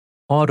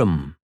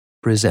Autumn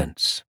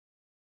presents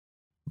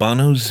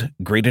Bono's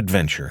Great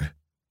Adventure,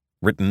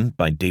 written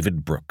by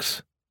David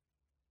Brooks.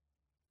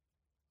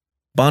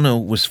 Bono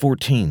was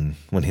 14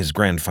 when his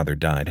grandfather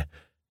died.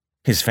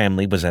 His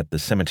family was at the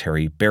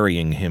cemetery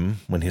burying him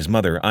when his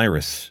mother,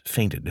 Iris,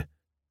 fainted.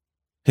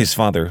 His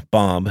father,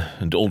 Bob,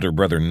 and older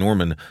brother,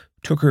 Norman,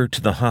 took her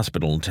to the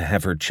hospital to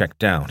have her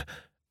checked out,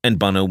 and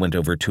Bono went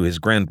over to his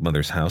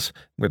grandmother's house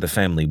where the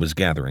family was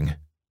gathering.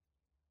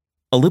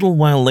 A little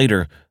while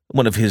later,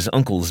 one of his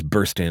uncles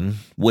burst in,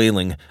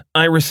 wailing,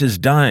 "Iris is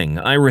dying!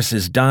 Iris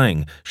is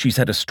dying! She's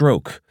had a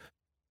stroke!"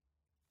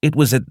 It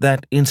was at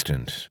that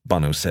instant,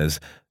 Bono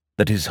says,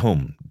 that his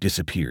home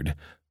disappeared.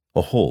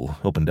 A hole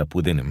opened up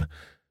within him.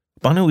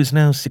 Bono is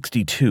now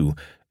 62,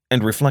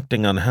 and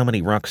reflecting on how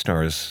many rock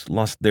stars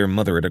lost their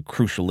mother at a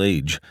crucial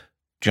age.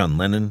 John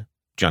Lennon,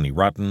 Johnny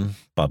Rotten,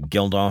 Bob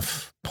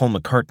Geldof, Paul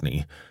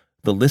McCartney.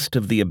 The list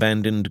of the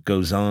abandoned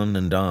goes on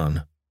and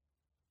on.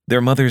 Their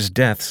mothers'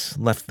 deaths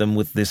left them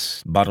with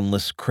this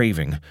bottomless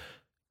craving.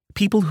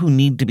 People who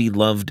need to be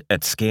loved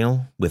at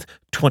scale, with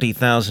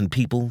 20,000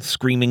 people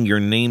screaming your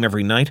name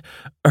every night,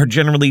 are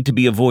generally to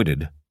be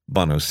avoided,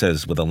 Bono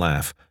says with a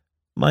laugh.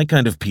 My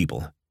kind of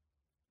people.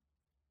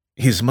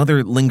 His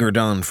mother lingered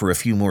on for a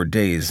few more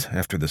days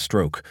after the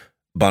stroke.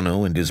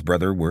 Bono and his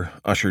brother were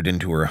ushered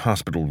into her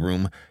hospital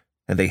room,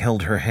 and they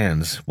held her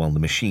hands while the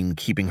machine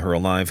keeping her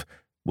alive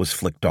was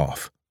flicked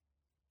off.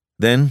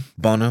 Then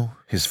Bono,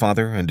 his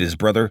father, and his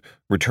brother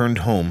returned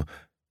home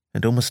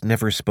and almost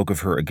never spoke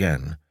of her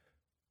again.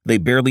 They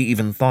barely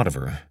even thought of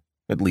her,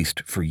 at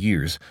least for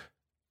years.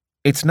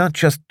 It's not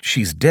just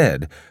she's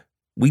dead.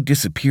 We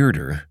disappeared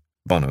her,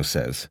 Bono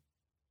says.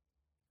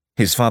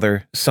 His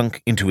father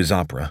sunk into his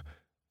opera.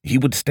 He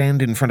would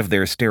stand in front of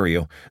their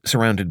stereo,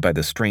 surrounded by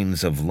the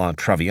strains of La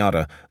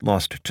Traviata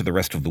lost to the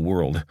rest of the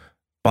world.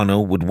 Bono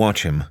would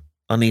watch him,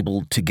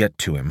 unable to get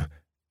to him.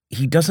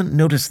 He doesn't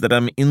notice that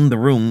I'm in the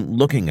room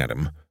looking at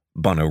him,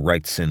 Bono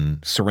writes in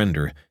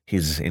Surrender,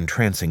 his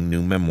entrancing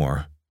new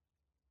memoir.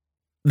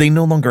 They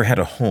no longer had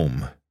a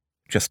home,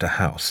 just a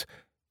house.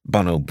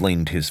 Bono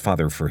blamed his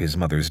father for his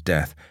mother's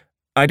death.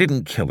 I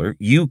didn't kill her,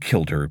 you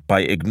killed her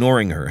by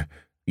ignoring her.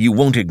 You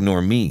won't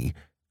ignore me,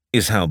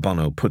 is how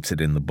Bono puts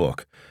it in the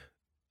book.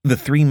 The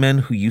three men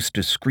who used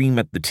to scream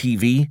at the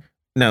TV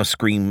now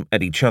scream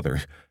at each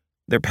other.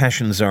 Their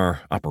passions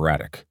are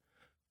operatic.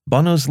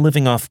 Bono's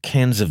living off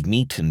cans of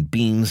meat and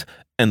beans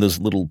and those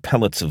little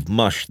pellets of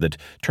mush that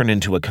turn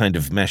into a kind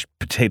of mashed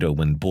potato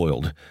when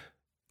boiled.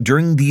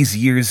 During these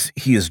years,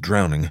 he is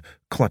drowning,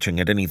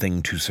 clutching at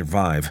anything to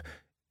survive.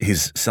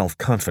 His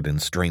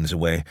self-confidence drains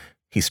away.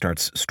 He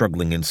starts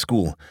struggling in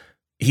school.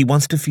 He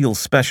wants to feel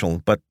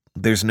special, but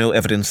there's no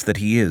evidence that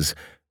he is.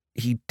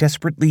 He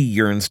desperately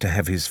yearns to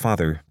have his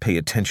father pay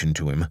attention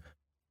to him.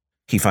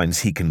 He finds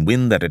he can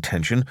win that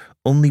attention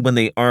only when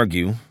they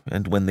argue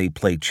and when they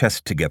play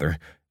chess together.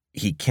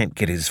 He can't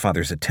get his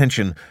father's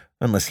attention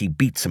unless he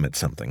beats him at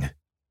something.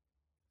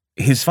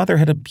 His father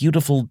had a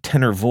beautiful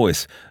tenor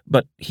voice,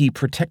 but he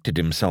protected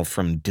himself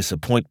from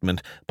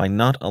disappointment by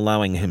not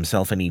allowing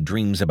himself any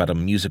dreams about a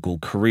musical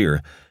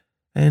career,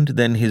 and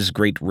then his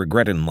great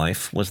regret in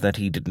life was that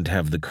he didn't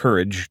have the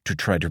courage to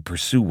try to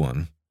pursue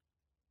one.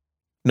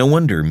 No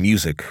wonder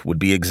music would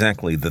be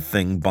exactly the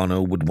thing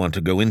Bono would want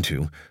to go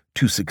into,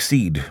 to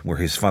succeed where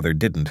his father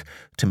didn't,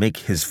 to make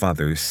his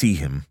father see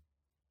him.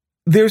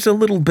 There's a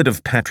little bit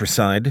of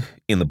patricide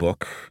in the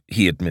book,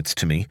 he admits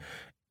to me.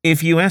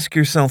 If you ask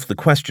yourself the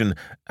question,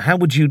 how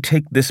would you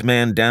take this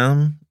man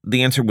down?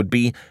 The answer would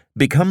be,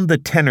 become the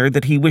tenor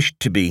that he wished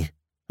to be.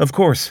 Of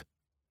course.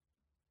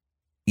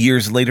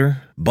 Years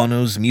later,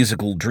 Bono's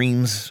musical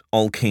dreams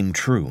all came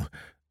true,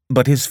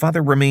 but his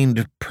father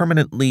remained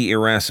permanently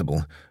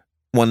irascible.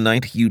 One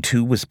night,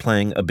 U2 was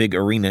playing a big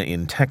arena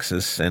in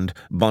Texas, and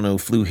Bono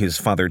flew his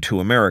father to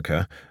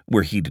America,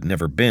 where he'd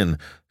never been,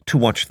 to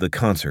watch the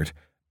concert.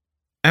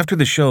 After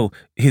the show,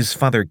 his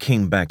father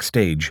came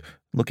backstage,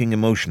 looking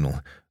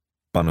emotional.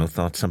 Bono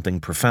thought something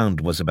profound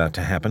was about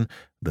to happen,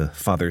 the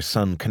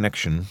father-son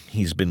connection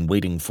he's been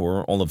waiting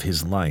for all of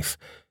his life.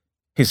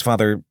 His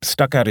father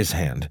stuck out his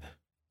hand.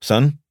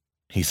 "Son,"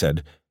 he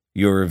said,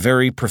 "you're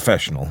very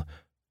professional."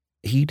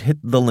 He'd hit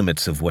the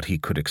limits of what he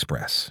could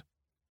express.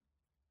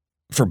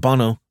 For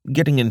Bono,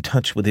 getting in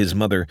touch with his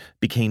mother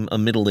became a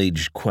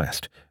middle-aged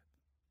quest.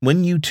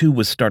 When U2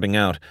 was starting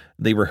out,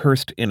 they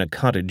rehearsed in a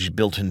cottage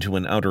built into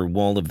an outer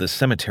wall of the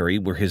cemetery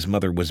where his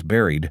mother was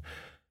buried.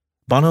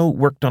 Bono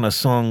worked on a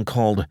song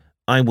called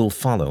I Will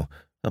Follow,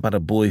 about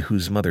a boy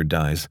whose mother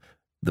dies.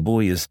 The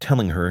boy is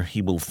telling her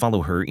he will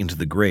follow her into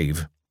the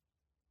grave.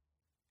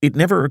 It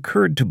never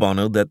occurred to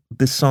Bono that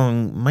this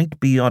song might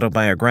be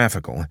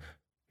autobiographical.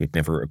 It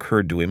never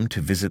occurred to him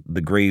to visit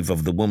the grave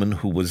of the woman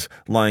who was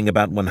lying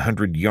about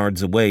 100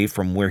 yards away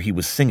from where he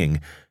was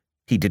singing.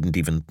 He didn't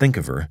even think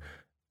of her.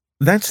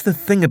 That's the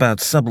thing about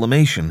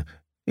sublimation.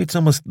 It's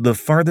almost the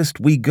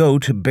farthest we go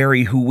to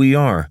bury who we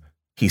are,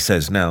 he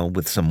says now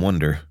with some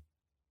wonder.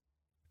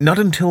 Not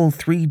until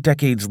 3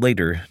 decades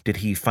later did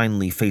he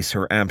finally face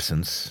her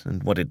absence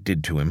and what it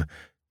did to him.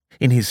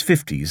 In his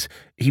 50s,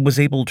 he was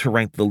able to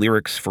write the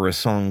lyrics for a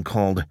song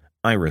called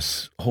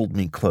Iris, Hold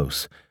Me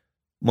Close.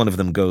 One of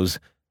them goes,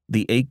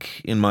 "The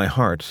ache in my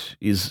heart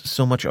is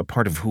so much a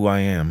part of who I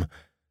am.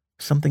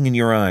 Something in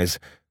your eyes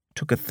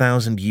took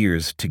 1,000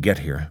 years to get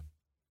here."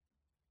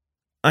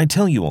 I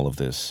tell you all of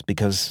this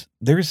because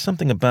there is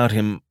something about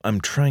him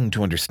I'm trying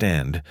to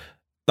understand.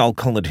 I'll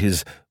call it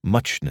his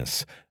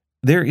muchness.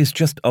 There is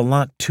just a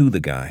lot to the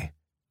guy.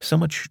 So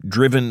much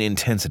driven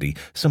intensity,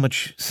 so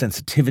much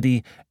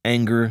sensitivity,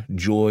 anger,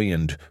 joy,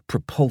 and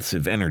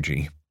propulsive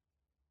energy.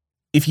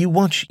 If you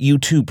watch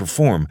U2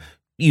 perform,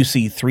 you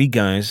see three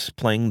guys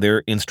playing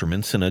their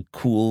instruments in a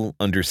cool,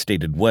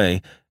 understated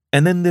way,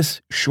 and then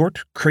this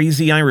short,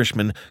 crazy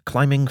Irishman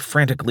climbing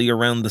frantically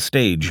around the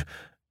stage.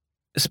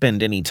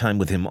 Spend any time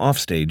with him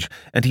offstage,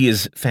 and he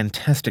is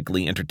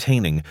fantastically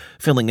entertaining,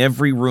 filling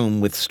every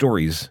room with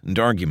stories and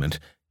argument.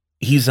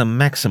 He's a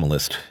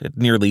maximalist at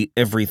nearly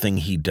everything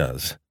he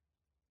does.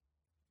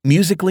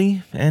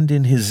 Musically, and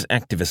in his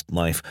activist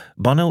life,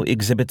 Bono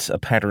exhibits a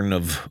pattern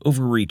of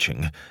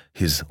overreaching,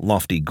 his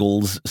lofty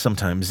goals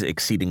sometimes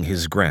exceeding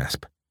his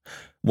grasp.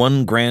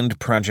 One grand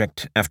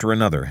project after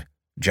another,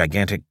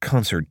 gigantic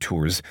concert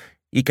tours,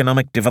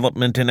 economic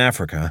development in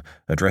Africa,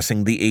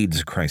 addressing the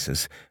AIDS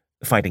crisis.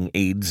 Fighting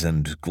AIDS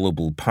and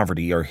global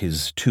poverty are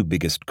his two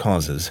biggest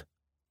causes.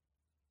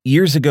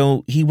 Years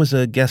ago, he was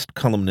a guest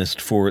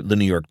columnist for the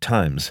New York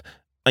Times.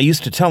 I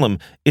used to tell him,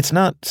 it's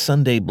not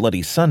Sunday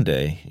Bloody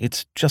Sunday,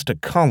 it's just a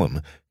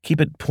column.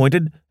 Keep it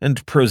pointed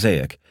and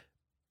prosaic.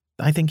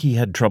 I think he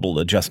had trouble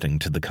adjusting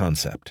to the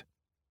concept.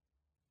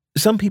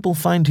 Some people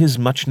find his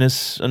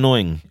muchness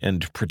annoying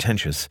and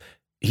pretentious.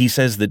 He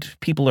says that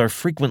people are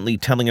frequently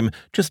telling him,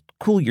 just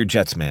cool your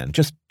jets, man,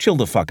 just chill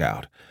the fuck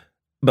out.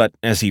 But,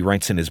 as he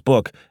writes in his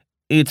book,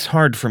 it's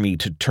hard for me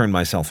to turn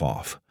myself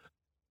off.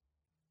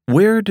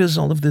 Where does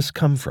all of this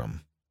come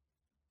from?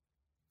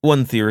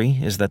 One theory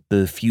is that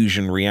the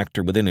fusion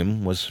reactor within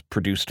him was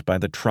produced by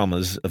the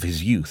traumas of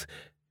his youth.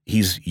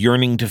 He's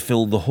yearning to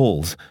fill the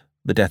holes,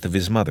 the death of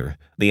his mother,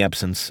 the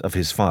absence of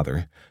his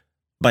father.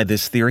 By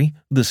this theory,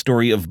 the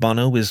story of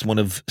Bono is one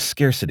of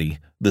scarcity,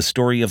 the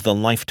story of the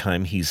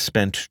lifetime he's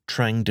spent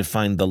trying to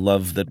find the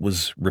love that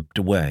was ripped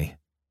away.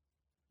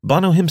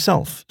 Bono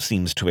himself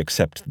seems to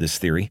accept this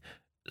theory.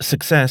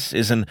 Success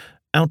is an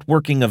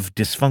outworking of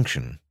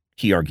dysfunction,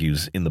 he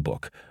argues in the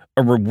book,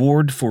 a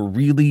reward for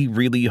really,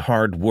 really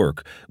hard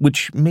work,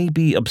 which may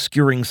be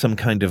obscuring some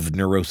kind of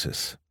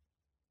neurosis.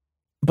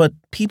 But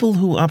people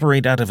who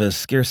operate out of a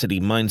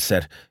scarcity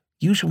mindset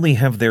usually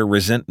have their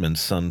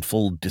resentments on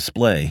full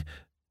display.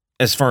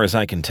 As far as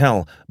I can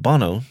tell,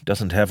 Bono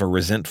doesn't have a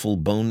resentful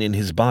bone in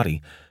his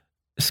body.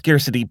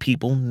 Scarcity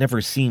people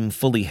never seem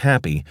fully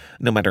happy,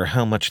 no matter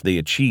how much they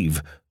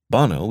achieve.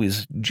 Bono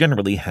is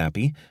generally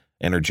happy,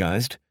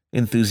 energized,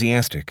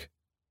 enthusiastic.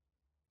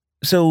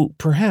 So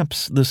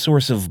perhaps the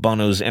source of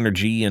Bono's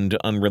energy and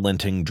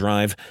unrelenting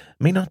drive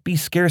may not be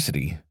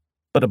scarcity,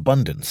 but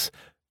abundance.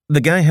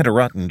 The guy had a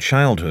rotten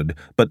childhood,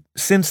 but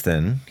since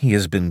then he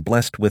has been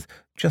blessed with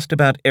just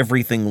about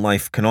everything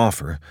life can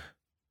offer.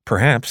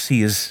 Perhaps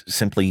he is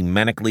simply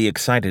manically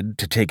excited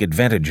to take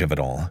advantage of it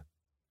all.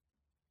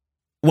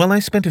 While I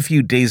spent a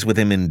few days with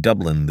him in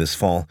Dublin this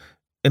fall,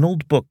 an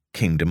old book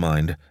came to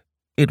mind.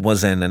 It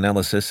was an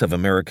analysis of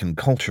American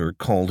culture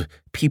called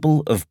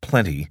People of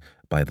Plenty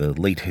by the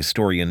late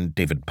historian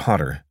David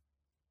Potter.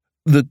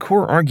 The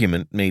core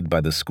argument made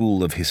by the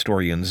school of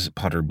historians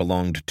Potter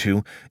belonged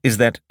to is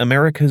that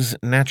America's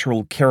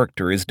natural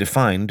character is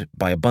defined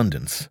by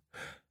abundance.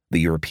 The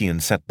European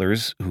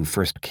settlers who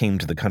first came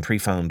to the country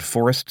found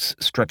forests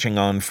stretching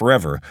on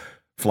forever,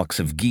 flocks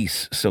of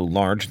geese so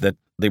large that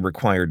they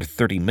required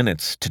 30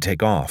 minutes to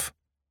take off.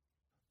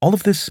 All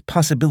of this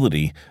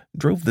possibility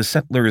drove the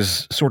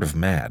settlers sort of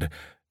mad.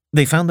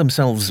 They found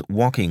themselves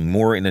walking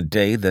more in a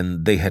day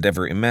than they had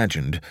ever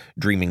imagined,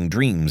 dreaming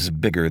dreams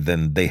bigger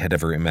than they had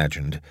ever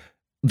imagined.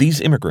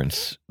 These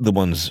immigrants, the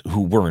ones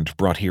who weren't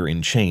brought here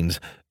in chains,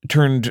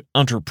 turned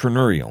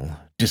entrepreneurial,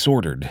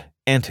 disordered,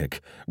 antic,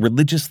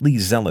 religiously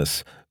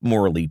zealous,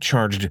 morally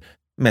charged,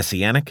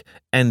 messianic,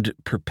 and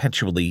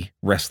perpetually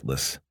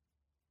restless.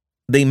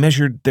 They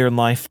measured their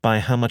life by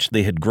how much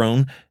they had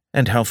grown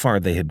and how far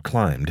they had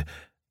climbed.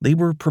 They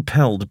were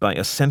propelled by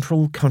a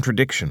central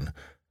contradiction.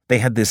 They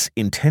had this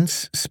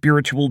intense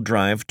spiritual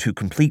drive to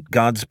complete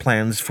God's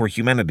plans for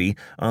humanity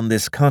on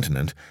this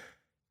continent,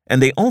 and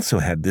they also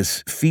had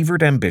this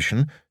fevered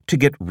ambition to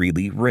get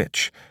really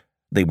rich.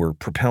 They were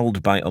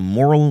propelled by a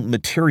moral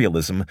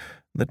materialism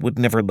that would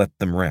never let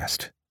them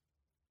rest.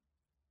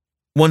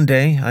 One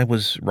day, I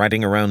was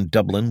riding around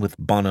Dublin with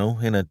Bono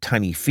in a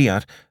tiny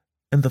Fiat,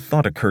 and the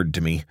thought occurred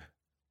to me,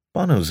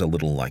 Bono's a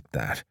little like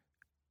that.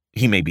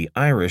 He may be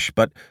Irish,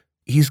 but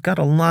he's got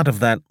a lot of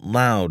that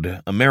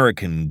loud,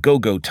 American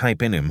go-go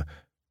type in him,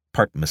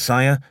 part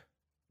Messiah,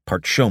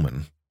 part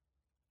showman.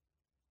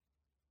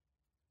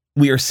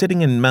 We are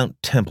sitting in Mount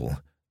Temple,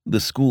 the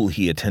school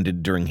he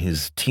attended during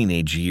his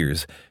teenage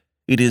years.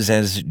 It is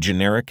as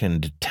generic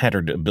and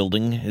tattered a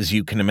building as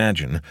you can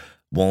imagine,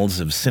 walls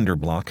of cinder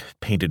block,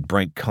 painted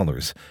bright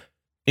colors.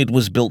 It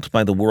was built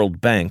by the World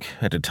Bank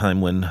at a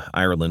time when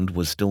Ireland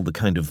was still the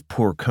kind of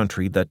poor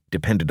country that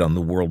depended on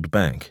the World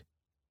Bank.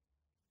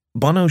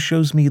 Bono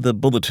shows me the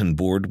bulletin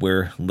board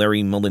where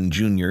Larry Mullen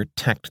Jr.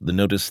 tacked the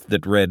notice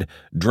that read,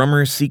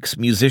 "Drummer seeks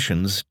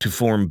musicians to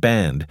form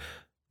band,"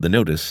 the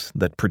notice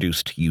that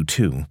produced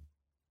U2.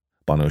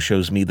 Bono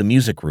shows me the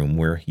music room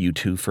where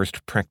U2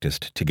 first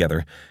practiced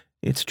together.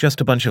 It's just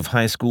a bunch of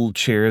high school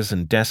chairs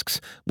and desks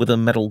with a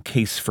metal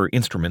case for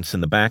instruments in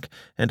the back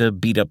and a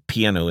beat-up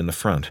piano in the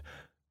front.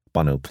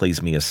 Bono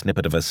plays me a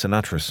snippet of a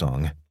Sinatra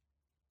song.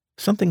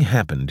 "Something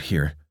happened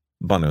here,"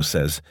 Bono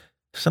says.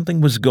 "Something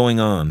was going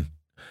on."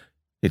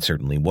 It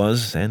certainly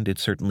was, and it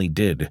certainly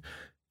did.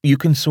 You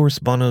can source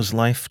Bono's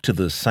life to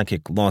the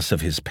psychic loss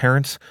of his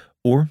parents,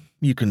 or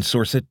you can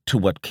source it to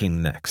what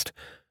came next.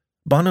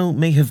 Bono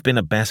may have been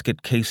a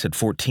basket case at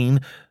 14,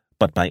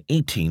 but by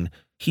 18,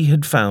 he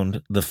had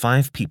found the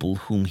 5 people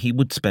whom he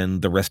would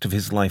spend the rest of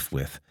his life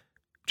with: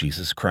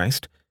 Jesus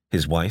Christ,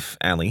 his wife,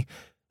 Allie,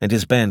 and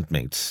his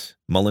bandmates,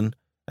 Mullen,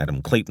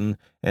 Adam Clayton,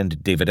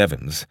 and David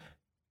Evans.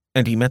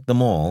 And he met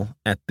them all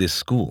at this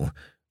school.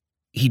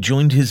 He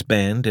joined his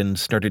band and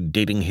started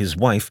dating his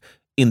wife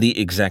in the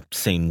exact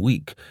same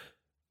week.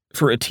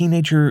 For a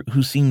teenager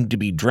who seemed to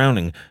be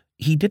drowning,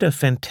 he did a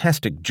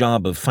fantastic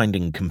job of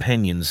finding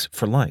companions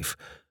for life.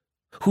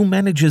 Who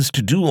manages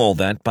to do all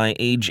that by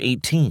age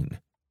 18?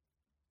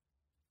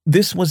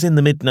 This was in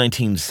the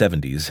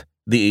mid-1970s,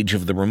 the age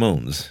of the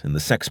Ramones and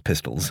the Sex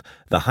Pistols,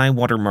 the high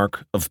water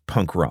mark of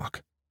punk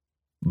rock.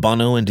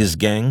 Bono and his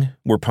gang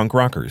were punk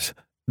rockers.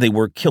 They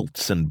wore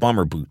kilts and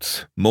bomber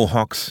boots,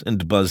 mohawks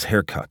and buzz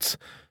haircuts.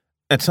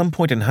 At some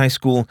point in high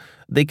school,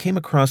 they came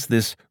across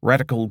this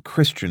radical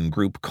Christian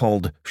group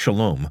called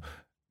Shalom.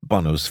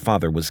 Bono's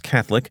father was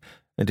Catholic,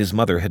 and his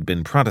mother had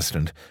been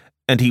Protestant,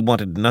 and he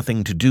wanted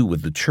nothing to do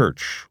with the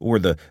church or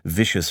the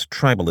vicious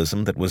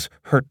tribalism that was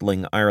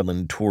hurtling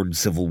Ireland toward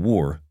civil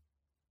war.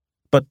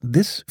 But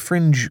this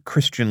fringe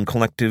Christian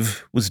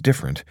collective was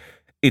different.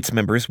 Its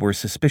members were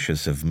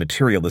suspicious of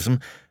materialism.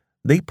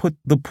 They put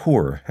the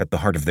poor at the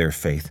heart of their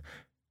faith.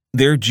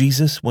 Their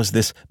Jesus was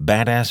this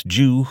badass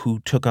Jew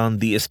who took on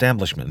the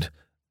establishment.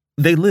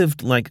 They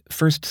lived like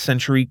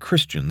first-century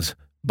Christians,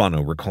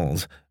 Bono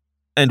recalls.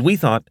 And we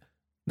thought,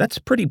 that's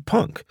pretty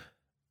punk.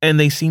 And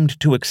they seemed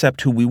to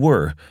accept who we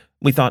were.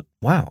 We thought,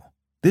 wow,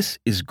 this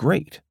is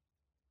great.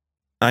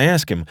 I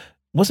asked him,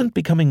 wasn't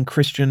becoming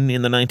Christian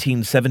in the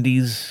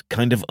 1970s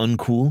kind of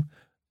uncool?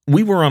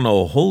 We were on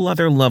a whole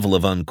other level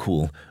of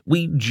uncool.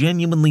 We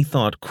genuinely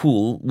thought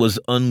cool was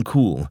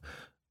uncool.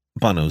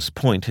 Bono's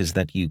point is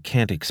that you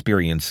can't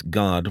experience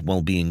God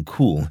while being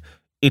cool.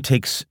 It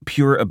takes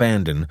pure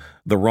abandon,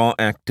 the raw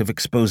act of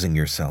exposing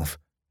yourself.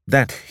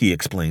 That, he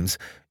explains,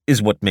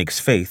 is what makes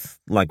faith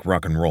like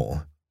rock and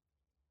roll.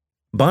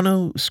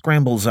 Bono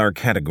scrambles our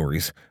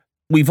categories.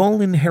 We've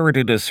all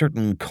inherited a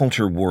certain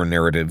culture war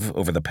narrative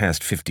over the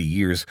past 50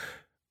 years.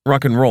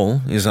 Rock and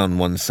roll is on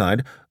one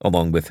side,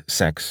 along with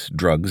sex,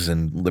 drugs,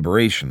 and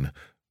liberation.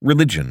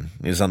 Religion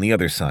is on the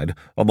other side,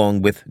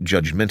 along with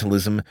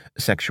judgmentalism,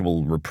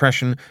 sexual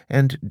repression,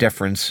 and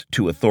deference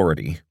to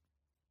authority.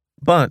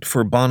 But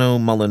for Bono,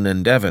 Mullen,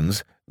 and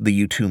Evans,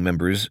 the U2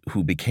 members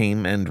who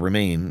became and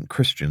remain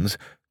Christians,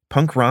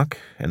 punk rock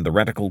and the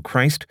radical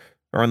Christ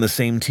are on the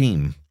same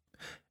team.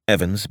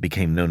 Evans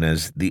became known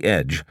as The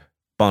Edge.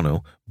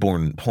 Bono,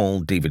 born Paul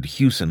David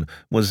Hewson,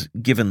 was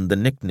given the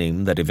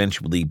nickname that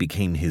eventually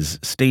became his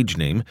stage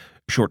name,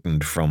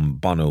 shortened from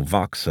Bono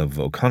Vox of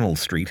O'Connell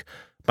Street,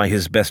 by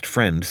his best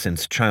friend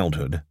since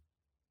childhood.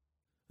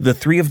 The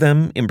 3 of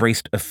them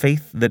embraced a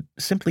faith that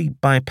simply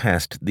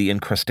bypassed the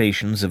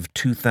incrustations of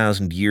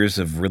 2,000 years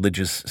of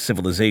religious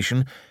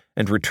civilization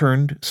and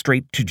returned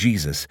straight to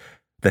Jesus,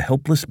 the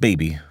helpless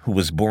baby who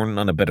was born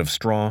on a bed of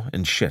straw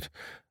and shit,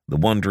 the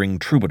wandering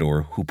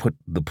troubadour who put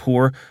the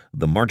poor,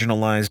 the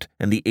marginalized,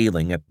 and the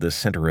ailing at the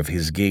center of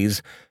his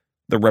gaze,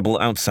 the rebel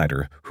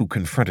outsider who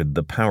confronted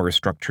the power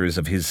structures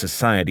of his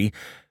society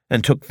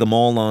and took them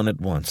all on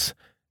at once.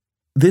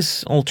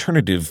 This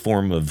alternative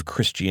form of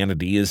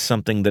Christianity is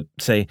something that,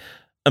 say,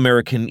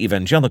 American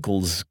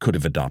evangelicals could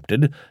have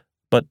adopted,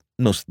 but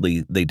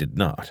mostly they did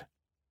not.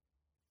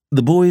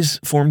 The boys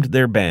formed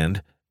their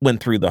band,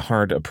 went through the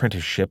hard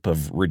apprenticeship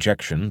of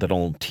rejection that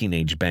all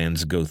teenage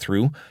bands go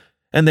through,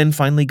 and then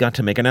finally got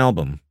to make an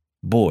album,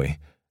 Boy.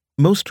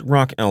 Most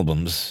rock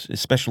albums,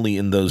 especially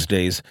in those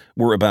days,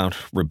 were about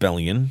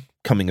rebellion,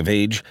 coming of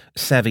age,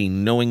 savvy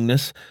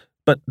knowingness,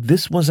 but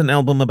this was an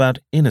album about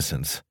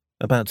innocence,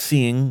 about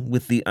seeing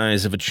with the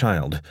eyes of a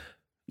child.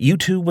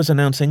 U2 was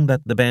announcing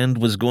that the band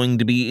was going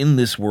to be in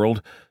this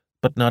world,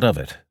 but not of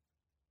it.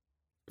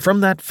 From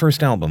that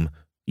first album,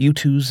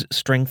 U2's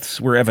strengths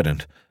were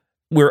evident.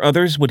 Where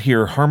others would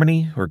hear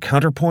harmony or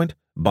counterpoint,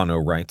 Bono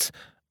writes,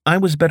 I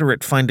was better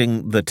at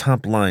finding the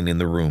top line in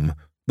the room,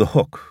 the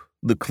hook,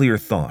 the clear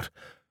thought.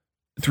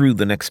 Through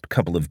the next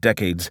couple of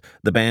decades,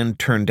 the band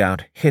turned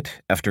out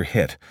hit after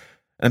hit,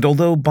 and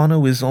although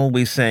Bono is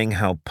always saying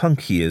how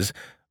punk he is,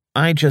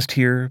 I just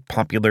hear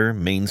popular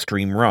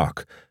mainstream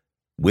rock.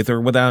 With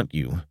or Without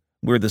You,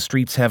 Where the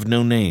Streets Have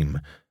No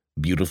Name,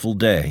 Beautiful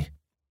day.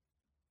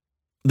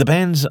 The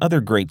band's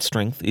other great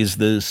strength is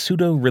the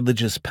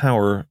pseudo-religious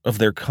power of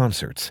their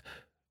concerts.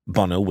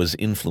 Bono was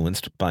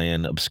influenced by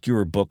an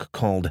obscure book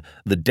called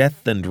The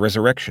Death and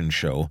Resurrection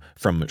Show,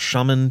 From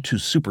Shaman to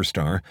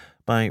Superstar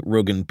by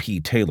Rogan P.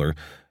 Taylor,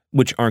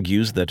 which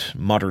argues that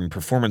modern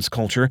performance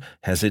culture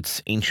has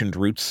its ancient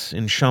roots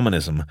in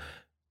shamanism.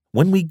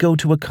 When we go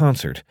to a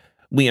concert,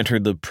 we enter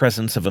the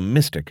presence of a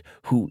mystic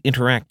who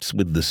interacts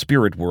with the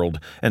spirit world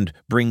and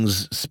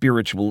brings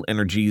spiritual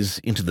energies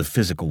into the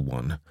physical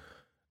one.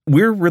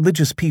 We're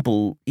religious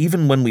people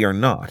even when we are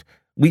not.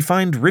 We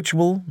find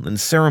ritual and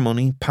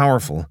ceremony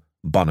powerful,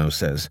 Bono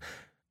says.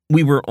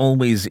 We were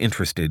always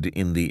interested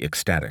in the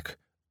ecstatic.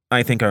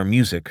 I think our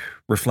music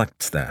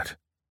reflects that.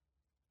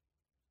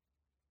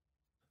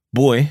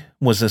 Boy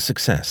was a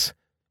success,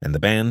 and the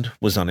band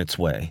was on its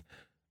way.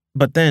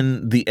 But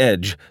then The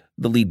Edge,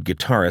 the lead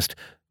guitarist,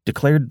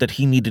 declared that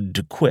he needed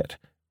to quit.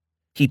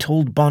 He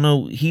told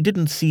Bono he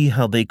didn't see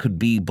how they could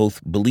be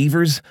both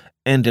believers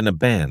and in a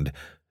band.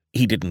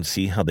 He didn't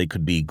see how they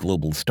could be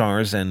global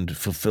stars and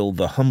fulfill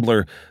the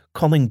humbler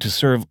calling to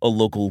serve a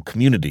local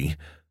community.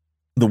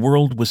 The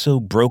world was so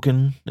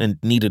broken and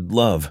needed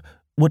love.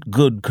 What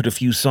good could a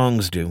few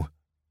songs do?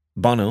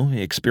 Bono,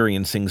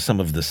 experiencing some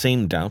of the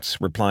same doubts,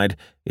 replied,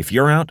 "If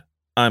you're out,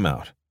 I'm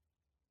out."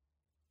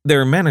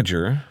 Their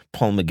manager,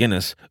 Paul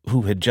McGuinness,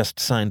 who had just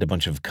signed a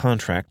bunch of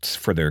contracts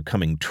for their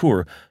coming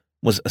tour,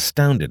 was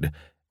astounded.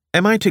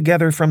 "Am I to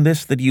gather from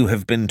this that you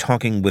have been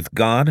talking with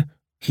God?"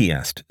 he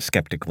asked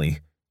skeptically.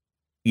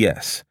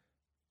 "Yes."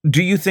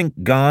 "Do you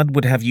think God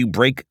would have you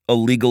break a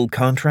legal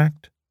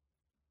contract?"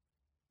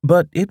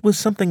 But it was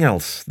something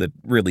else that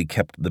really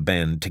kept the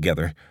band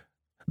together.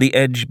 The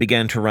Edge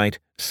began to write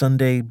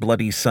Sunday,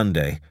 Bloody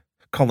Sunday,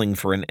 calling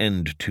for an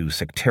end to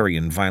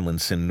sectarian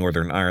violence in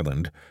Northern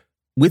Ireland.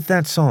 With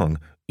that song,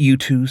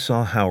 U2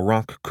 saw how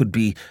rock could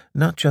be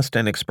not just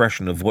an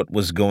expression of what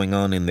was going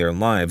on in their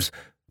lives,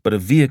 but a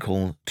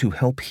vehicle to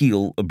help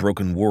heal a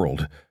broken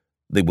world.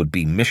 They would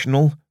be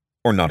missional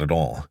or not at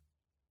all.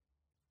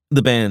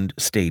 The band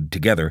stayed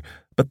together,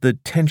 but the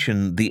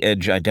tension The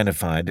Edge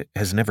identified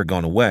has never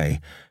gone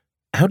away.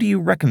 How do you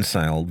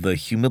reconcile the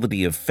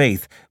humility of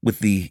faith with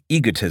the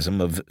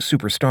egotism of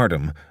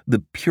superstardom,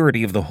 the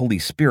purity of the Holy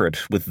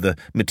Spirit with the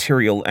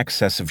material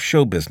excess of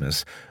show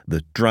business,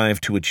 the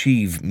drive to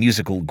achieve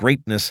musical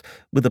greatness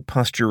with a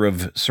posture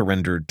of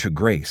surrender to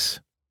grace?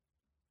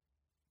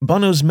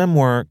 Bono's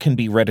memoir can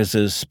be read as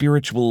a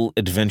spiritual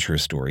adventure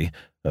story,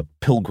 a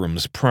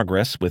pilgrim's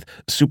progress with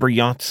super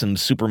yachts and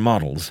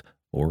supermodels,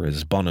 or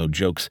as Bono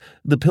jokes,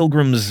 the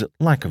pilgrim's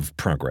lack of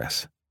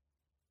progress.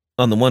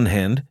 On the one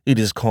hand, it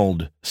is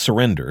called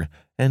surrender,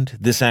 and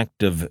this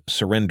act of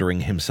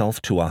surrendering himself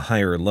to a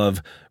higher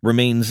love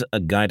remains a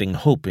guiding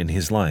hope in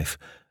his life.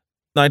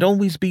 "I'd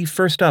always be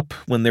first up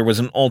when there was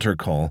an altar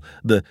call,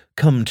 the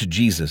come to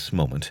Jesus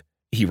moment,"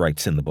 he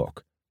writes in the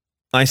book.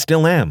 "I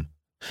still am.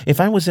 If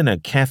I was in a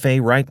cafe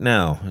right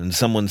now and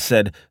someone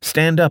said,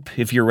 'Stand up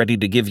if you're ready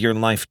to give your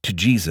life to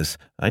Jesus,'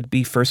 I'd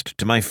be first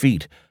to my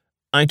feet.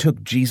 I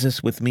took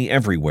Jesus with me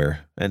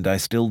everywhere, and I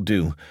still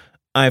do.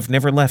 I've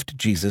never left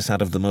Jesus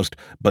out of the most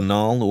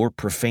banal or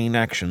profane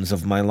actions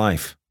of my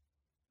life."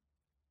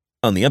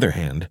 On the other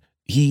hand,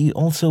 he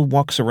also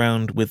walks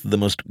around with the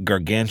most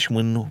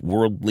gargantuan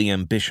worldly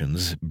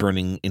ambitions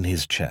burning in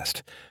his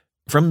chest.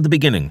 From the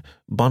beginning,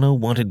 Bono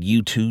wanted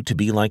U2 to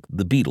be like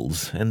the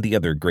Beatles and the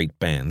other great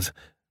bands.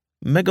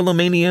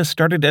 "Megalomania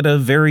started at a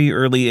very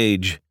early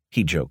age,"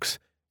 he jokes.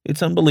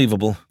 "It's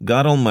unbelievable,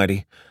 God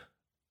Almighty."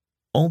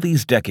 All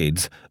these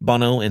decades,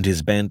 Bono and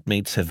his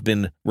bandmates have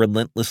been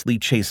relentlessly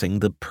chasing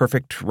the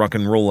perfect rock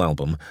and roll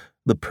album,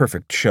 the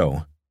perfect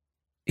show.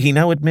 He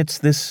now admits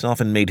this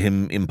often made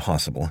him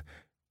impossible.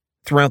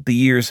 Throughout the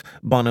years,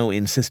 Bono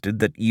insisted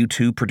that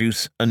U2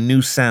 produce a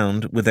new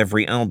sound with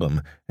every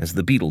album, as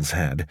the Beatles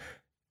had.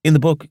 In the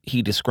book,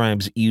 he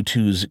describes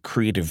U2's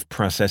creative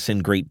process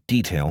in great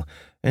detail,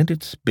 and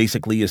it's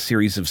basically a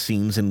series of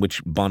scenes in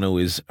which Bono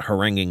is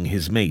haranguing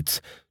his mates.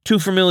 Too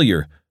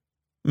familiar.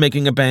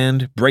 Making a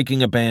band,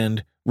 breaking a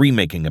band,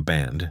 remaking a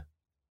band.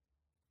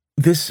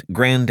 This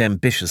grand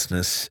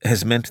ambitiousness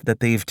has meant that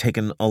they've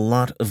taken a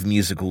lot of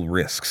musical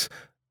risks,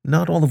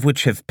 not all of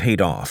which have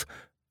paid off,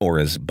 or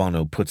as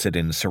Bono puts it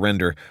in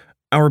Surrender,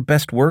 "Our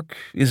best work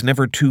is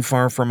never too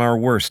far from our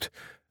worst."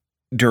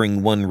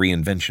 During one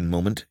reinvention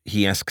moment,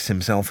 he asks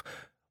himself,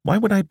 "Why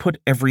would I put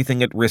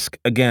everything at risk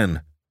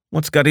again?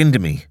 What's got into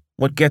me?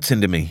 What gets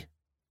into me?"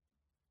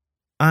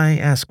 I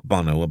ask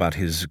Bono about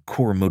his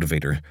core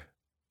motivator.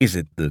 Is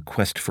it the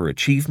quest for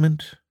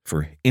achievement,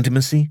 for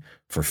intimacy,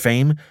 for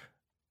fame?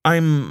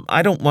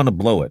 I don't want to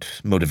blow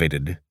it,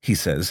 motivated," he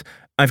says.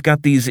 "I've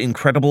got these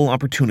incredible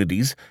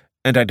opportunities,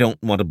 and I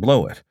don't want to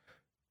blow it."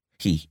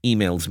 He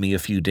emails me a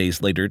few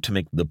days later to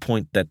make the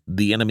point that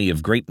the enemy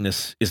of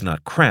greatness is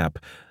not crap.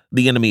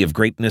 The enemy of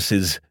greatness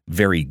is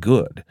very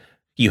good.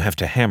 You have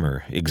to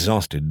hammer,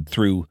 exhausted,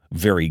 through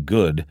very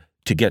good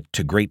to get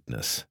to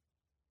greatness.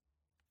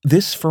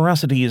 This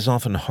ferocity is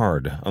often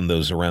hard on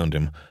those around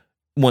him.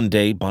 One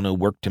day, Bono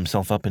worked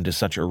himself up into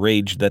such a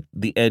rage that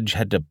the Edge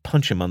had to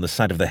punch him on the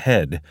side of the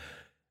head.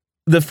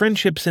 "The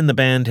friendships in the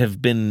band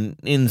have been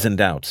ins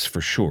and outs,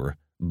 for sure,"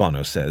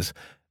 Bono says.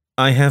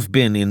 "I have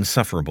been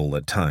insufferable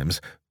at times,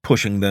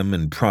 pushing them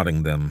and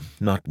prodding them,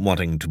 not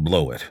wanting to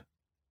blow it."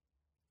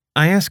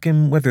 I ask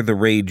him whether the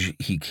rage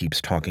he keeps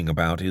talking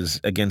about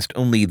is against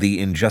only the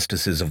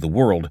injustices of the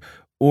world,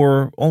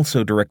 or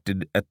also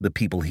directed at the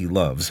people he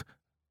loves.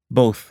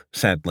 "Both,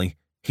 sadly,"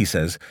 he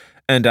says,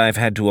 "and I've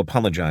had to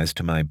apologize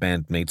to my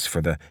bandmates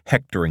for the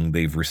hectoring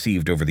they've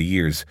received over the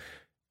years."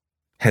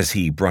 Has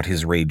he brought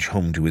his rage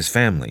home to his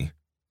family?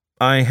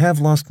 "I have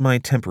lost my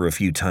temper a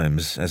few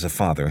times as a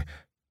father."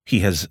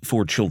 He has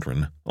 4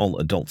 children, all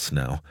adults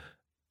now,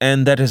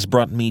 "and that has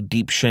brought me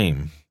deep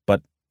shame,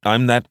 but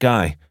I'm that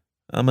guy.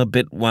 I'm a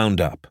bit wound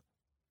up."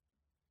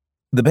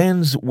 The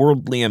band's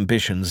worldly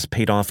ambitions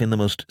paid off in the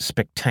most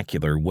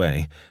spectacular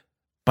way.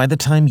 By the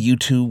time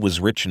U2 was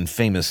rich and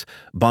famous,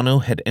 Bono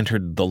had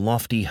entered the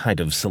lofty height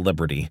of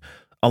celebrity,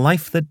 a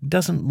life that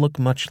doesn't look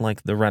much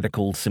like the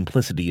radical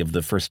simplicity of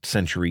the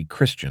first-century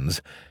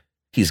Christians.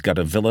 He's got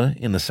a villa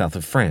in the south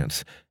of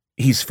France.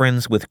 He's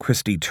friends with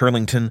Christy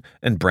Turlington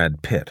and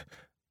Brad Pitt.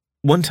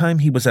 One time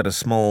he was at a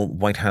small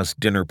White House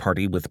dinner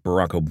party with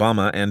Barack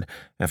Obama and,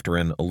 after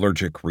an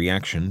allergic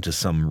reaction to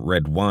some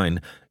red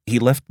wine, he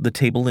left the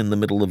table in the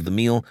middle of the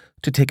meal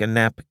to take a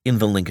nap in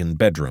the Lincoln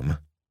bedroom.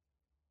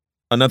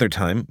 Another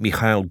time,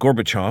 Mikhail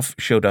Gorbachev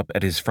showed up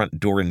at his front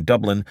door in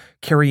Dublin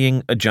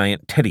carrying a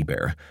giant teddy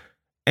bear.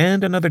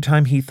 And another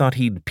time he thought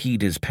he'd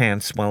peed his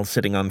pants while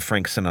sitting on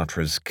Frank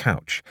Sinatra's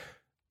couch.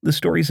 The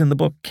stories in the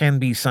book can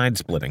be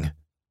side-splitting.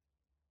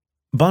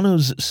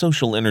 Bono's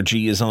social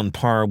energy is on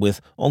par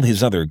with all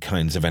his other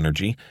kinds of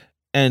energy,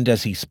 and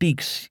as he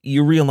speaks,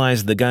 you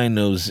realize the guy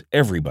knows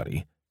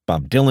everybody: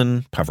 Bob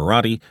Dylan,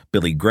 Pavarotti,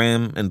 Billy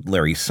Graham, and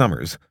Larry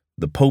Summers,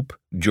 the Pope,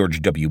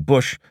 George W.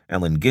 Bush,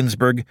 Allen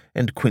Ginsberg,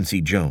 and Quincy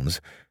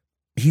Jones.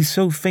 He's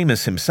so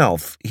famous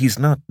himself, he's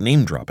not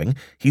name-dropping,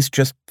 he's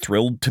just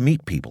thrilled to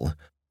meet people.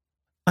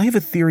 I have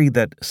a theory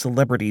that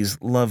celebrities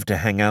love to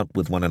hang out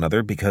with one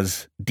another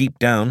because, deep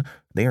down,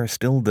 they are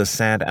still the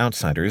sad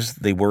outsiders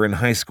they were in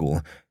high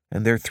school,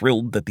 and they're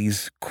thrilled that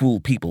these cool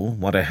people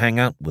want to hang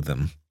out with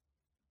them.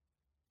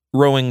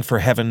 Rowing for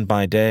heaven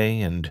by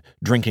day and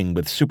drinking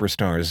with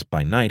superstars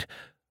by night,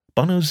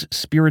 Bono's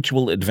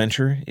spiritual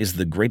adventure is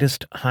the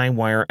greatest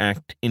high-wire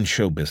act in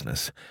show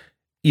business.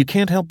 You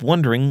can't help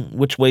wondering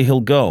which way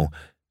he'll go.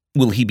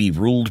 Will he be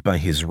ruled by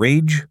his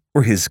rage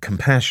or his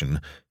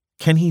compassion?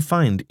 Can he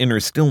find inner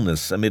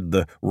stillness amid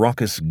the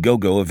raucous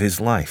go-go of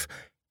his life?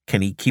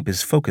 Can he keep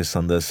his focus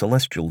on the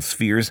celestial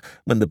spheres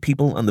when the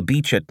people on the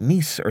beach at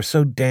Nice are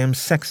so damn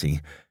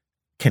sexy?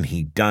 Can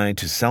he die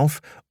to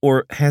self,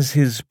 or has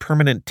his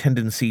permanent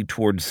tendency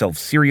toward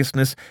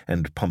self-seriousness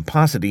and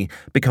pomposity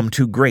become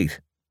too great?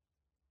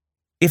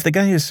 If the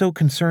guy is so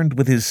concerned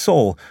with his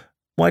soul,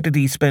 why did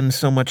he spend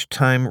so much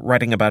time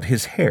writing about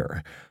his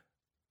hair?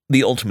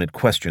 The ultimate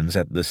questions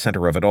at the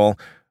center of it all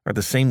are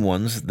the same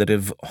ones that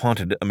have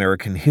haunted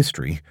American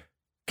history.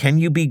 Can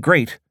you be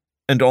great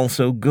and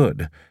also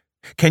good?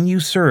 Can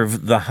you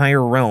serve the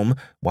higher realm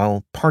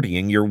while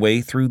partying your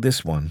way through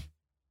this one?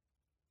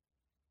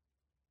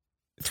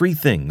 3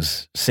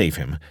 things save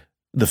him.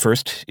 The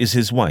first is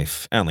his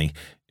wife, Allie.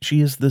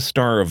 She is the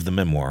star of the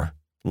memoir,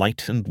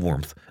 light and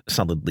warmth,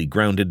 solidly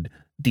grounded,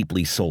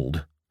 deeply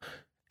souled.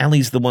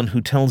 Allie's the one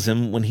who tells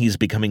him when he's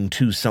becoming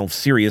too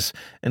self-serious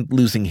and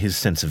losing his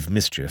sense of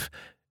mischief.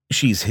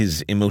 She's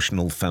his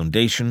emotional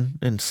foundation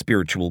and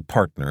spiritual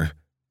partner.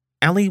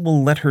 Allie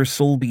will let her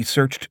soul be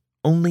searched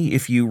only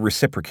if you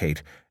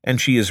reciprocate, and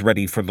she is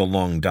ready for the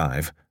long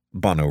dive,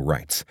 Bono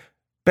writes.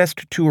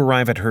 Best to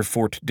arrive at her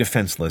fort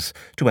defenseless,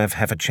 to have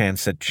half a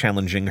chance at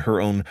challenging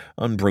her own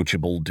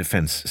unbroachable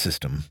defense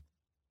system.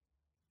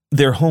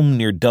 Their home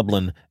near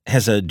Dublin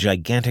has a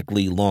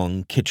gigantically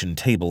long kitchen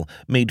table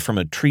made from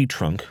a tree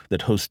trunk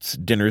that hosts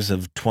dinners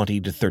of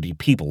 20 to 30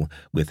 people,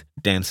 with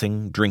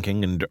dancing,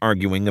 drinking, and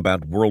arguing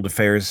about world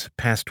affairs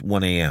past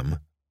 1 a.m.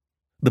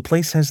 The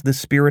place has the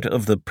spirit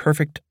of the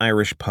perfect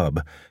Irish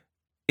pub.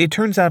 It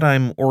turns out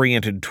I'm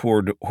oriented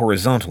toward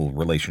horizontal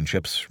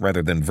relationships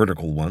rather than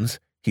vertical ones,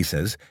 he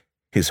says.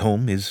 His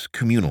home is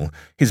communal,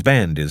 his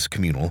band is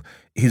communal,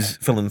 his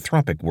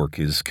philanthropic work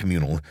is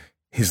communal.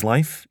 His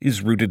life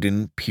is rooted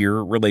in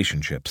peer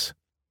relationships.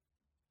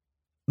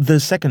 The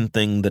second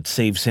thing that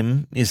saves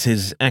him is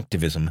his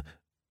activism.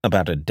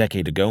 About a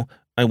decade ago,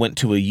 I went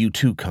to a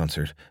U2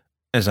 concert.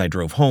 As I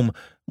drove home,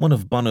 one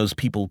of Bono's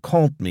people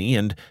called me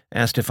and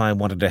asked if I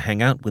wanted to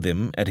hang out with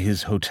him at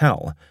his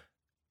hotel.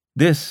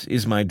 This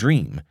is my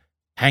dream,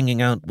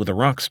 hanging out with a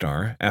rock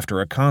star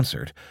after a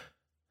concert.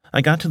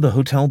 I got to the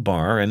hotel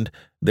bar and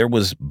there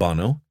was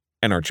Bono,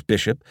 an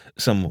archbishop,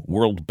 some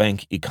World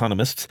Bank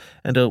economists,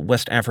 and a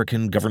West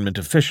African government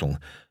official.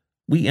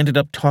 We ended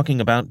up talking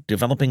about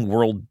developing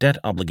world debt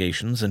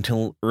obligations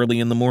until early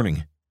in the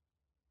morning.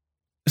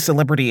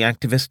 Celebrity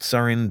activists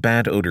are in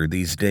bad odor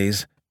these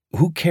days.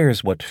 Who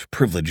cares what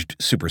privileged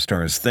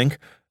superstars think?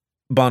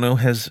 Bono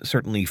has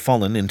certainly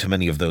fallen into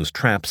many of those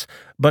traps,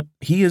 but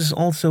he is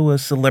also a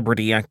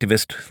celebrity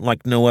activist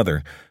like no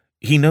other.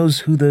 He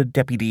knows who the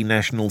Deputy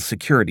National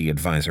Security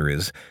Advisor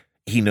is.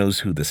 He knows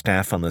who the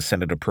staff on the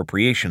Senate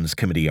Appropriations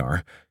Committee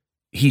are.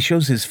 He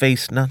shows his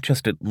face not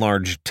just at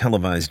large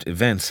televised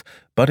events,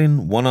 but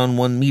in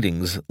one-on-one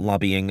meetings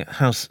lobbying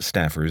House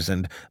staffers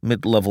and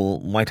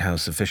mid-level White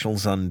House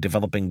officials on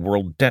developing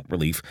world debt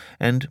relief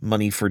and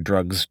money for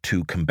drugs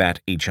to combat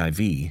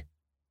HIV.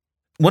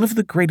 One of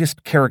the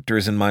greatest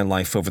characters in my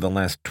life over the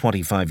last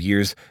 25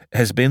 years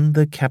has been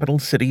the capital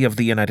city of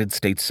the United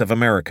States of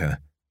America,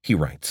 he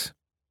writes.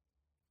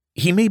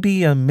 He may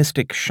be a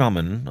mystic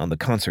shaman on the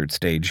concert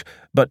stage,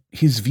 but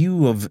his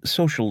view of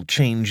social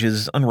change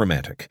is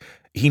unromantic.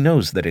 He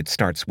knows that it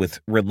starts with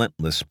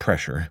relentless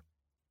pressure.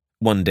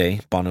 One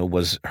day, Bono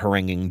was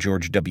haranguing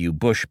George W.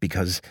 Bush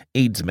because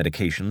AIDS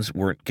medications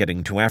weren't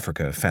getting to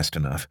Africa fast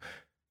enough.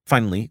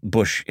 Finally,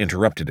 Bush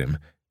interrupted him.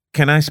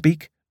 "Can I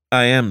speak?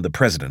 I am the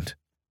president."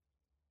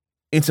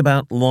 It's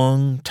about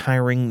long,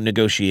 tiring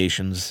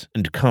negotiations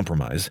and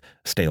compromise,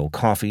 stale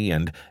coffee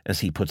and,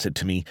 as he puts it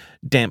to me,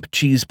 damp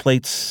cheese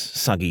plates,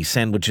 soggy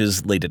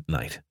sandwiches late at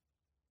night.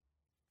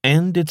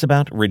 And it's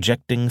about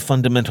rejecting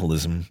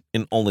fundamentalism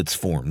in all its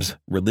forms,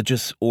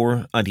 religious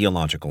or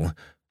ideological.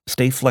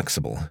 Stay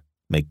flexible.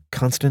 Make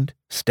constant,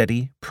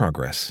 steady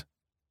progress.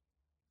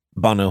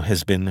 Bono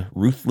has been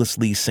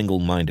ruthlessly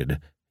single-minded.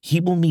 He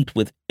will meet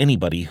with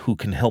anybody who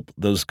can help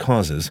those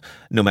causes,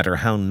 no matter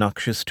how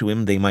noxious to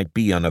him they might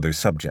be on other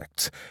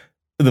subjects.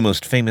 The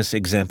most famous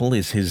example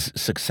is his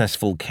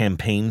successful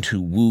campaign to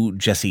woo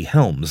Jesse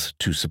Helms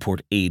to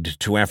support aid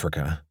to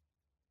Africa.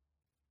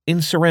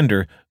 In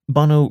Surrender,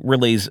 Bono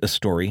relays a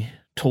story,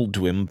 told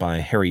to him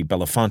by Harry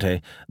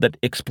Belafonte, that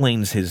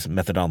explains his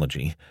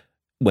methodology.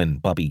 When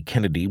Bobby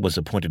Kennedy was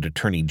appointed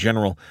Attorney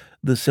General,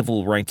 the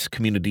civil rights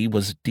community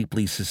was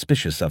deeply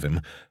suspicious of him.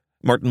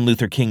 Martin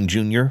Luther King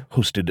Jr.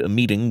 hosted a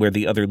meeting where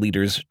the other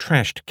leaders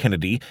trashed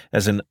Kennedy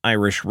as an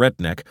Irish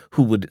redneck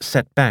who would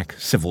set back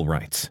civil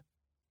rights.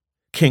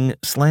 King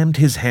slammed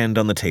his hand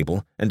on the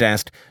table and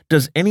asked,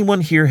 "Does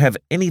anyone here have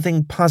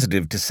anything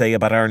positive to say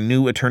about our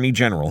new Attorney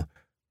General?"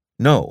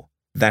 "No,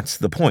 that's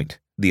the point,"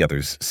 the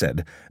others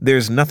said.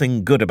 "There's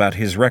nothing good about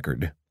his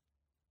record."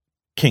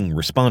 King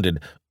responded,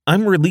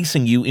 "I'm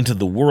releasing you into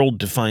the world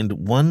to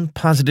find one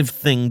positive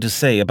thing to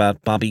say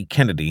about Bobby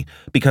Kennedy,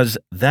 because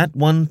that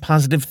one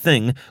positive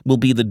thing will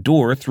be the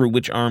door through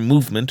which our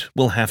movement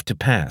will have to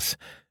pass."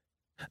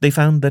 They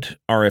found that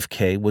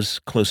RFK was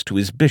close to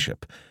his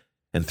bishop,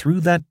 and through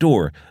that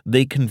door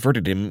they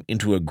converted him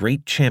into a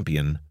great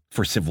champion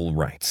for civil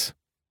rights.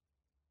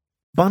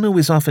 Bono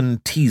is often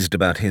teased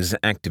about his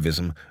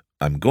activism.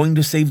 "I'm going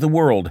to save the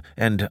world,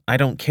 and I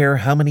don't care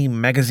how many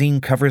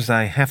magazine covers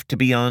I have to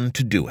be on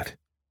to do it."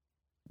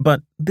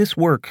 But this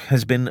work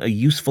has been a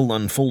useful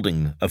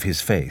unfolding of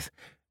his faith.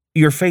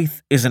 "Your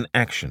faith is an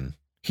action,"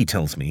 he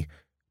tells me.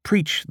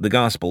 "Preach the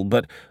gospel,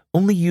 but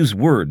only use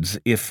words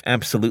if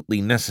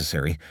absolutely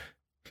necessary."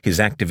 His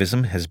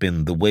activism has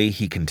been the way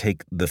he can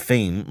take the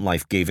fame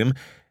life gave him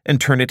and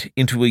turn it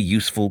into a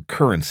useful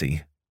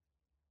currency.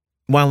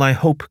 "While I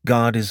hope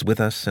God is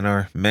with us in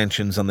our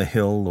mansions on the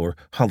hill or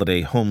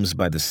holiday homes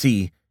by the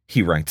sea,"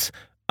 he writes,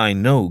 "I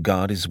know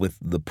God is with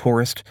the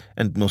poorest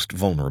and most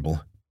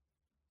vulnerable."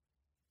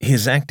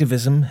 His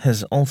activism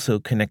has also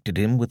connected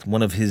him with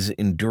one of his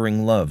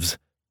enduring loves,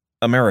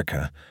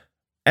 America.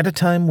 At a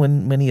time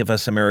when many of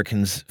us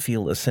Americans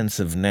feel a sense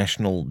of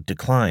national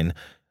decline,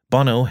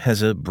 Bono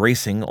has a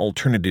bracing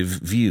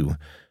alternative view.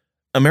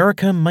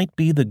 "America might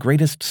be the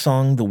greatest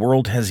song the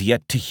world has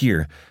yet to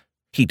hear,"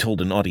 he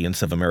told an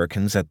audience of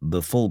Americans at the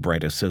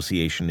Fulbright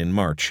Association in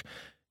March.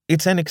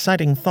 "It's an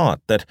exciting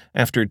thought that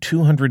after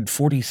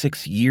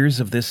 246 years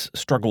of this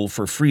struggle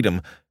for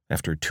freedom,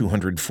 after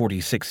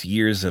 246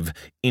 years of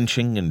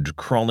inching and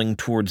crawling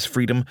towards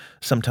freedom,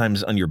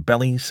 sometimes on your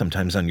belly,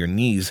 sometimes on your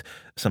knees,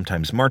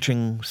 sometimes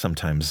marching,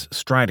 sometimes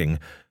striding,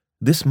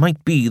 this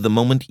might be the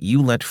moment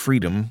you let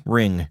freedom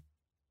ring."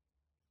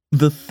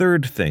 The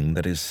third thing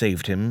that has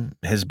saved him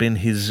has been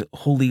his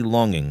holy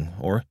longing,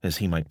 or, as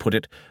he might put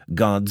it,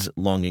 God's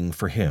longing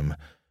for him.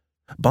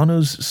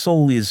 Bono's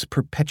soul is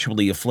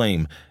perpetually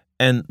aflame,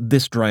 and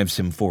this drives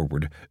him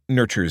forward,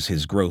 nurtures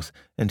his growth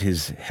and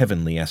his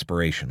heavenly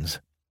aspirations.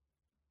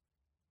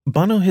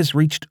 Bono has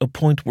reached a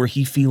point where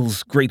he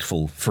feels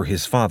grateful for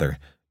his father.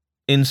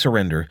 In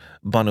Surrender,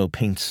 Bono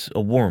paints a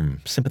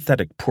warm,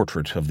 sympathetic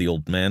portrait of the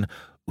old man,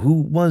 who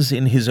was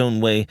in his own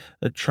way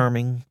a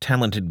charming,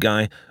 talented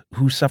guy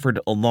who suffered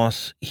a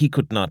loss he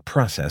could not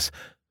process,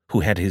 who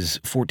had his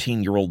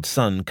 14-year-old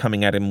son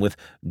coming at him with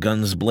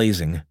guns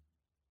blazing.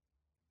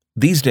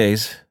 These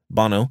days,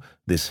 Bono,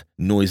 this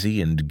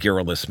noisy and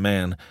garrulous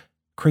man,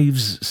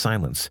 craves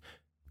silence.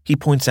 He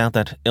points out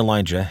that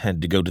Elijah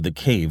had to go to the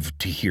cave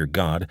to hear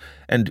God,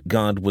 and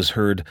God was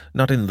heard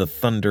not in the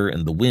thunder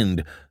and the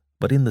wind,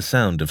 but in the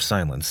sound of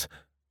silence.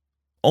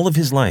 All of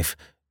his life,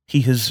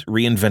 he has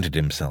reinvented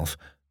himself.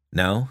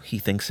 Now he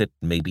thinks it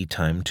may be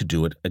time to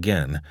do it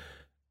again.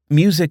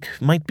 Music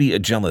might be a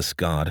jealous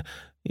God,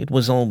 It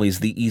was always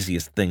the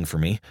easiest thing for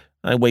me.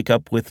 I wake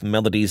up with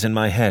melodies in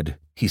my head,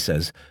 he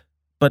says.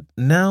 But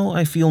now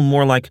I feel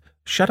more like,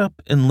 shut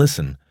up and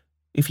listen.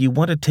 If you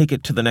want to take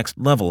it to the next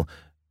level,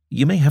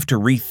 you may have to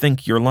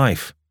rethink your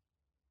life.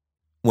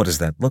 What does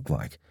that look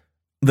like?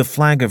 The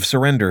flag of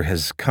surrender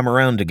has come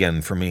around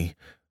again for me.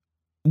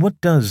 What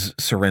does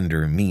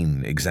surrender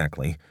mean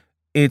exactly?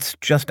 It's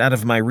just out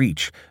of my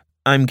reach.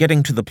 I'm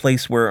getting to the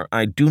place where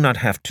I do not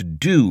have to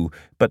do,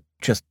 but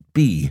just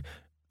be.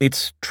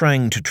 It's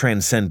trying to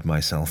transcend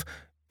myself.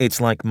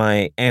 It's like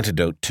my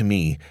antidote to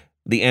me.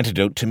 The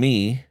antidote to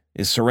me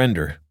is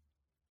surrender.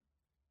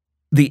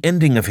 The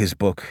ending of his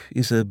book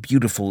is a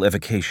beautiful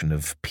evocation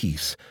of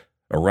peace,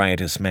 a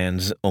riotous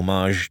man's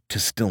homage to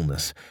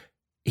stillness.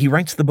 He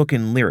writes the book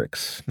in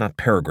lyrics, not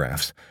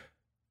paragraphs.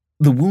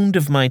 The wound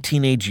of my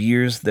teenage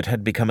years that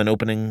had become an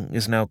opening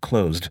is now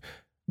closed.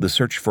 The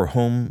search for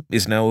home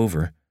is now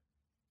over.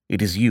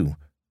 It is you.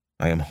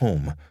 I am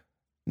home,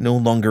 no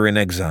longer in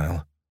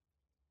exile.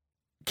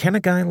 Can a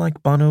guy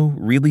like Bono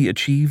really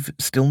achieve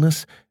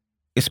stillness,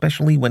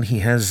 especially when he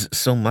has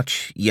so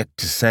much yet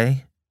to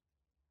say?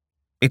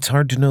 It's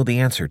hard to know the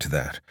answer to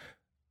that.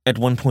 At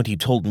one point he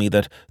told me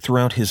that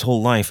throughout his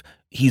whole life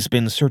he's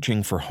been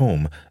searching for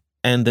home,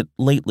 and that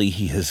lately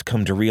he has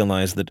come to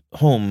realize that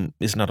home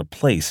is not a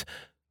place,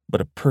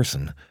 but a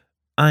person.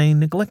 I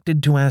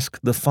neglected to ask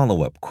the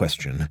follow-up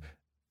question.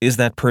 Is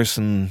that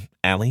person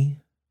Allie?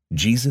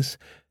 Jesus?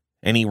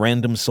 Any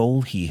random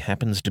soul he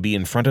happens to be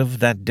in front of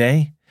that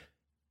day?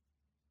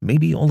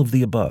 Maybe all of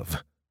the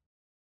above.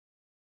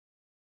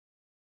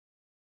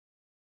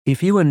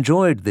 If you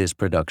enjoyed this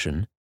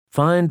production,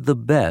 find the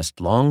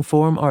best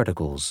long-form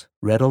articles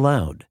read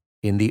aloud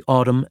in the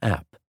Autumn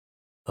app,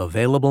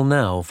 available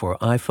now for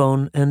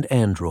iPhone and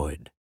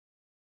Android.